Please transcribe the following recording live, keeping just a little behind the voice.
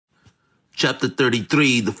Chapter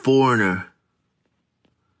 33, The Foreigner.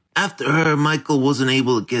 After her, Michael wasn't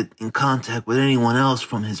able to get in contact with anyone else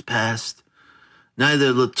from his past.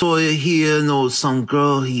 Neither LaToya here nor some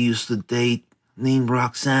girl he used to date named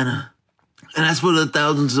Roxana. And as for the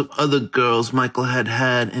thousands of other girls Michael had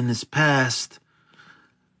had in his past,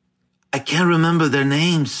 I can't remember their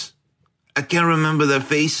names. I can't remember their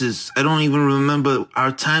faces. I don't even remember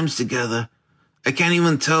our times together. I can't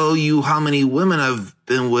even tell you how many women I've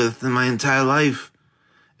been with in my entire life.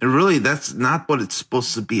 And really, that's not what it's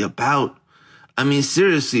supposed to be about. I mean,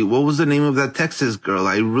 seriously, what was the name of that Texas girl?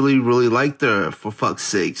 I really, really liked her, for fuck's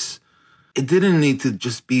sakes. It didn't need to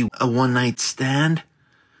just be a one-night stand.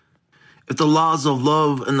 If the laws of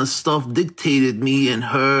love and the stuff dictated me and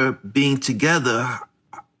her being together,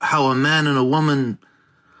 how a man and a woman...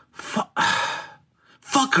 Fuck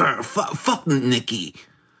her. Fuck Nikki.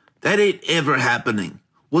 That ain't ever happening.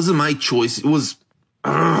 Wasn't my choice. It was...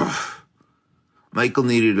 Michael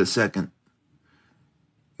needed a second.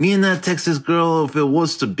 Me and that Texas girl, if it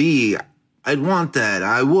was to be, I'd want that.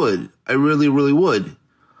 I would. I really, really would.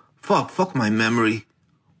 Fuck my memory.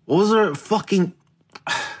 What was her fucking...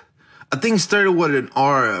 I think started with an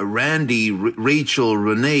R. Randy, Rachel,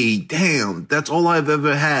 Renee. Damn, that's all I've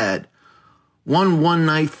ever had. One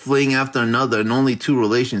night fling after another, and only 2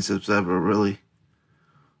 relationships ever, really.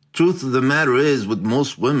 Truth of the matter is, with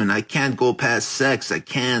most women, I can't go past sex. I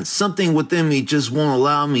can't. Something within me just won't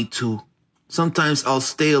allow me to. Sometimes I'll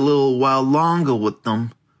stay a little while longer with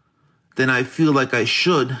them than I feel like I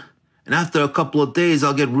should. And after a couple of days,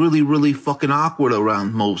 I'll get really, really fucking awkward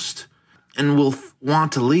around most. And will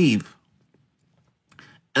want to leave.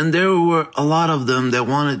 And there were a lot of them that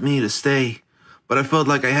wanted me to stay. But I felt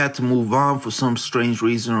like I had to move on for some strange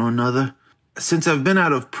reason or another. Since I've been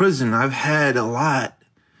out of prison, I've had a lot.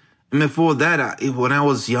 And before that, when I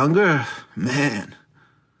was younger, man.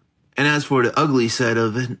 And as for the ugly side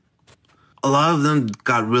of it, a lot of them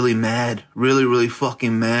got really mad, really, really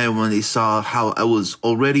fucking mad when they saw how I was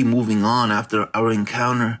already moving on after our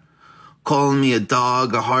encounter. Calling me a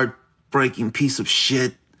dog, a heartbreaking piece of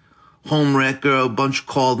shit, homewrecker. A bunch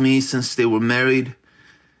called me since they were married.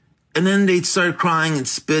 And then they'd start crying and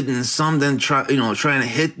spitting, some then trying to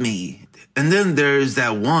hit me. And then there's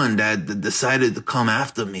that one that decided to come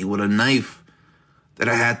after me with a knife that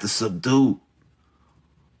I had to subdue.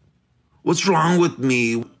 What's wrong with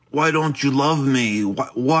me? Why don't you love me?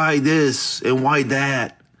 Why this and why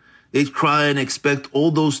that? They'd cry and expect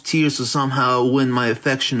all those tears to somehow win my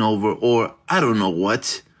affection over, or I don't know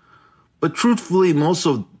what. But truthfully, most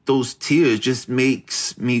of those tears just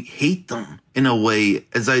makes me hate them in a way,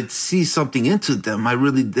 as I'd see something into them I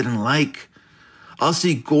really didn't like. I'll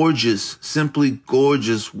see gorgeous, simply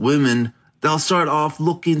gorgeous women that'll start off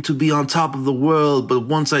looking to be on top of the world, but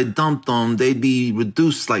once I dump them, they'd be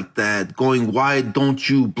reduced like that, going, why don't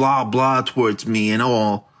you blah blah towards me and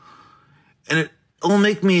all. And it'll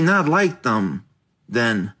make me not like them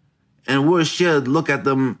then. And worse yet, look at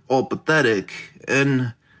them all pathetic.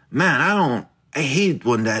 And man, I hate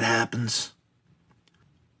when that happens.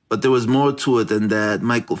 But there was more to it than that,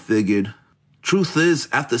 Michael figured. Truth is,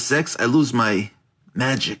 after sex, I lose my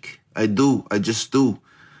magic. I do. I just do.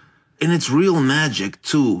 And it's real magic,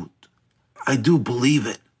 too. I do believe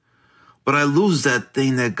it. But I lose that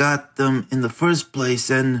thing that got them in the first place,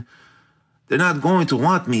 and they're not going to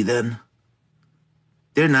want me then.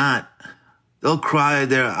 They're not. They'll cry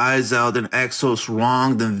their eyes out and act so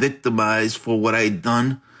wronged and victimized for what I'd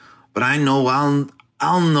done. But I know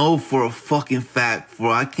I'll know for a fucking fact, for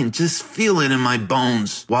I can just feel it in my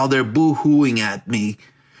bones while they're boo-hooing at me.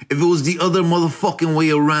 If it was the other motherfucking way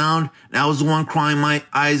around, and I was the one crying my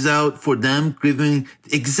eyes out for them, giving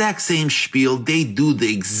the exact same spiel, they do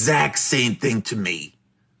the exact same thing to me.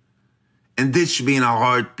 And this should be in a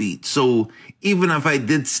heartbeat. So even if I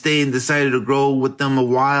did stay and decided to grow with them a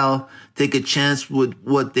while, take a chance with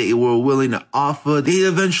what they were willing to offer, they'd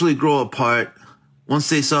eventually grow apart. Once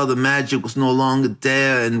they saw the magic was no longer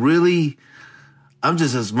there, and really, I'm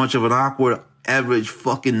just as much of an awkward, average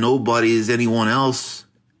fucking nobody as anyone else.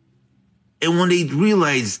 And when they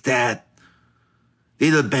realized that,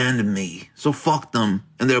 they'd abandon me. So fuck them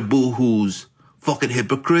and their boo-hoos. Fucking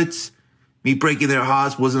hypocrites. Me breaking their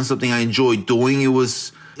hearts wasn't something I enjoyed doing. It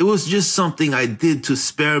was just something I did to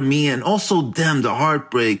spare me and also them the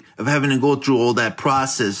heartbreak of having to go through all that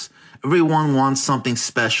process. Everyone wants something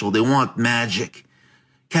special. They want magic.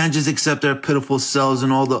 Can't just accept their pitiful selves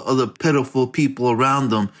and all the other pitiful people around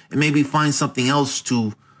them and maybe find something else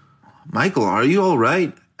to... Michael, are you all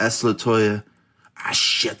right? Asked LaToya. Ah,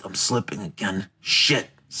 shit, I'm slipping again. Shit,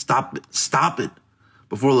 stop it.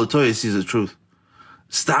 Before LaToya sees the truth.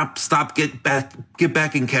 Stop, get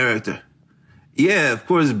back in character. Yeah, of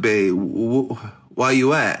course, babe. Why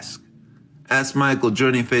you ask? Asked Michael,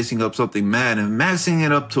 journey facing up something mad and maxing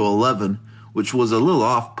it up to 11, which was a little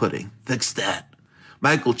off-putting. Fix that.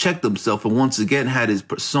 Michael checked himself and once again had his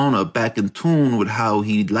persona back in tune with how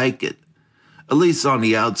he'd like it, at least on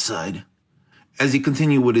the outside, as he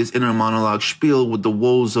continued with his inner monologue spiel with the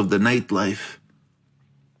woes of the nightlife.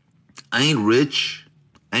 I ain't rich.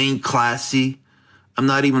 I ain't classy. I'm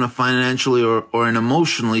not even a financially or an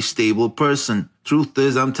emotionally stable person. Truth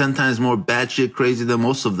is, I'm 10 times more batshit crazy than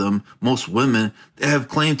most of them, most women that have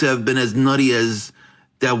claimed to have been as nutty as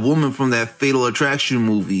that woman from that Fatal Attraction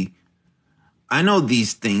movie. I know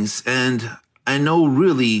these things, and I know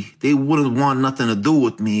really they wouldn't want nothing to do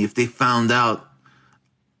with me if they found out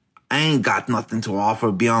I ain't got nothing to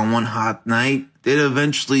offer beyond one hot night. They'd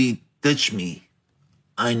eventually ditch me.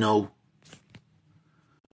 I know.